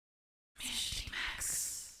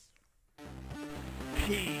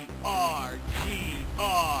T-R-T-R.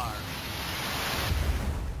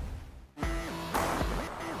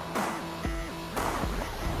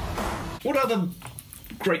 What other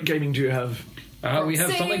great gaming do you have? We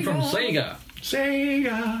have something from Sega.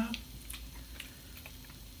 Sega.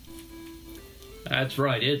 That's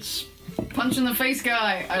right, it's... Punch in the face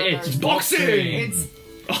guy. It's boxing! It's...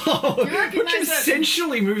 Oh, You would recognize you that?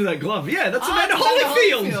 essentially move that glove? Yeah, that's Oh, Evander it's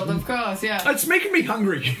Evander Holyfield! Holyfield, of course, yeah. It's making me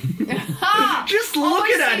hungry. Ah! Just Oh,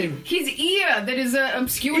 looking I at see. him. His ear that is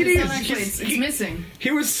obscured. It It's is. not actually, it's missing.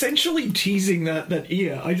 He was essentially teasing that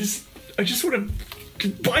ear. I just want to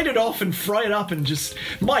bite it off and fry it up and just...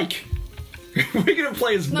 Mike! We're gonna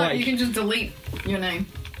play as No, Mike. you can just delete your name.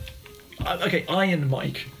 Okay, Iron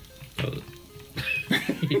Mike.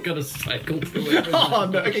 You gotta cycle through everything. Oh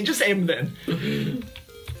no, okay, just M then.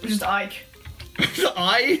 Just Ike.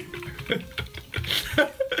 I?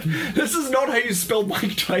 This is not how you spell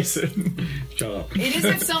Mike Tyson. Shut up. It is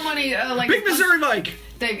if somebody, like... Big Missouri Mike!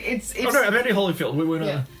 Dave, it's... Oh no, Evander Holyfield. We were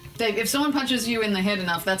Yeah. Dave, if someone punches you in the head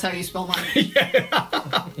enough, that's how you spell mine.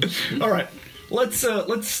 Yeah. Alright, let's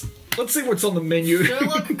see what's on the menu.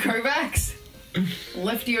 Sherlock Kovacs,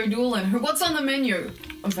 Lefty O'Doul, and what's on the menu?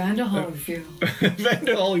 Evander Holyfield.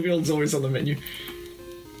 Evander Holyfield's always on the menu.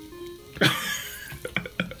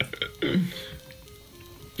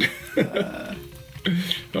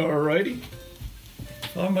 Alrighty.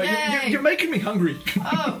 Oh my god, you're making me hungry.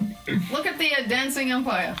 Oh, look at the dancing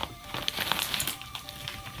umpire.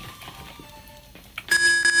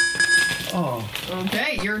 Oh.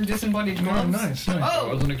 Okay, you're disembodied Oh, gloves. nice. I Oh,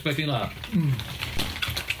 wasn't expecting that.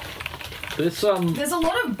 This, there's a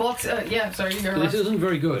lot of box... yeah, sorry, you go this right. isn't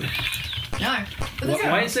very good. No. But there's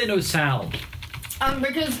Why is there no sound?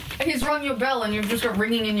 because he's rung your bell and you've just got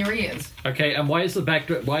ringing in your ears. Okay, and why is the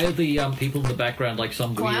why are the people in the background like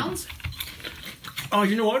some Clowns? Oh,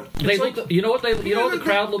 you know what? weird... They It's look... You know what the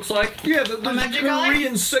crowd looks like? Yeah, the magic eye?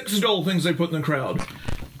 Korean sex doll things they put in the crowd.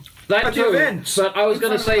 That At the too. events. But I was In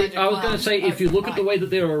gonna front of say, Magic Clown. if you look at the way that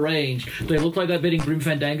they're arranged, they look like that bit in Grim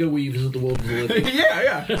Fandango where you visit the world of the living.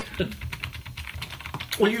 Yeah.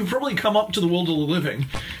 Well, you've probably come up to the world of the living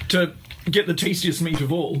to get the tastiest meat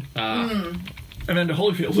of all. Evander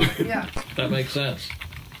Holyfield. Yeah. That makes sense.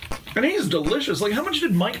 And he is delicious. Like, how much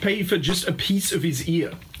did Mike pay for just a piece of his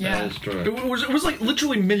ear? Yeah. That is true. It was like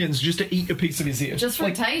literally millions just to eat a piece of his ear. Just for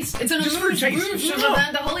like, taste. It's an just for amuse taste. bouche of No.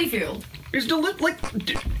 Evander Holyfield. It's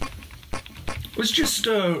it was just,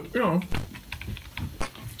 you know...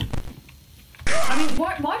 I mean,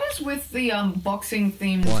 why does with the boxing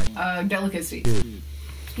themed delicacy?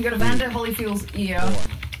 You got Evander Holyfield's ear.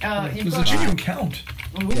 You've There's a got genuine count.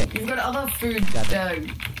 you've got other food,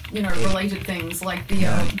 related things like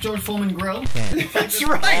the George Foreman grill. That's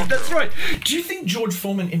right, that's right. Do you think George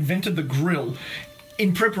Foreman invented the grill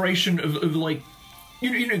in preparation of like...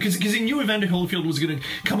 You know, because he knew Evander Holyfield was going to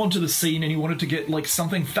come onto the scene and he wanted to get, like,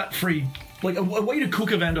 something fat-free, like a way to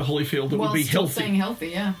cook Evander Holyfield that would be still healthy. staying healthy,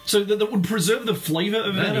 yeah. So that would preserve the flavour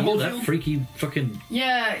of Evander Man, that Holyfield? freaky fucking...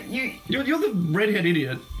 Yeah, You're the redhead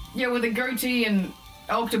idiot. yeah, with a goatee and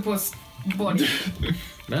octopus body.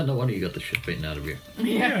 Man, no wonder you got the shit beaten out of you.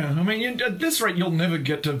 Yeah. I mean, at this rate, you'll never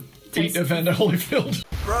get to Taste- eat Evander Holyfield.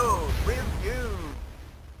 Pro review.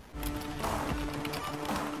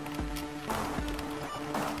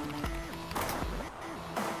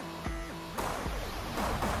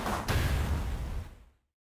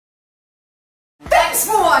 Thanks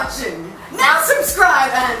for watching! Now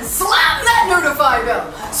subscribe and slam that notify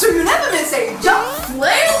bell so you never miss a jump,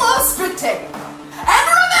 flail, or spit take. And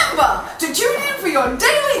remember to tune in for your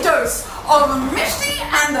daily dose of Misty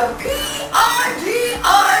and the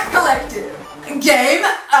PIGI Collective. Game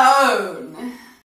on!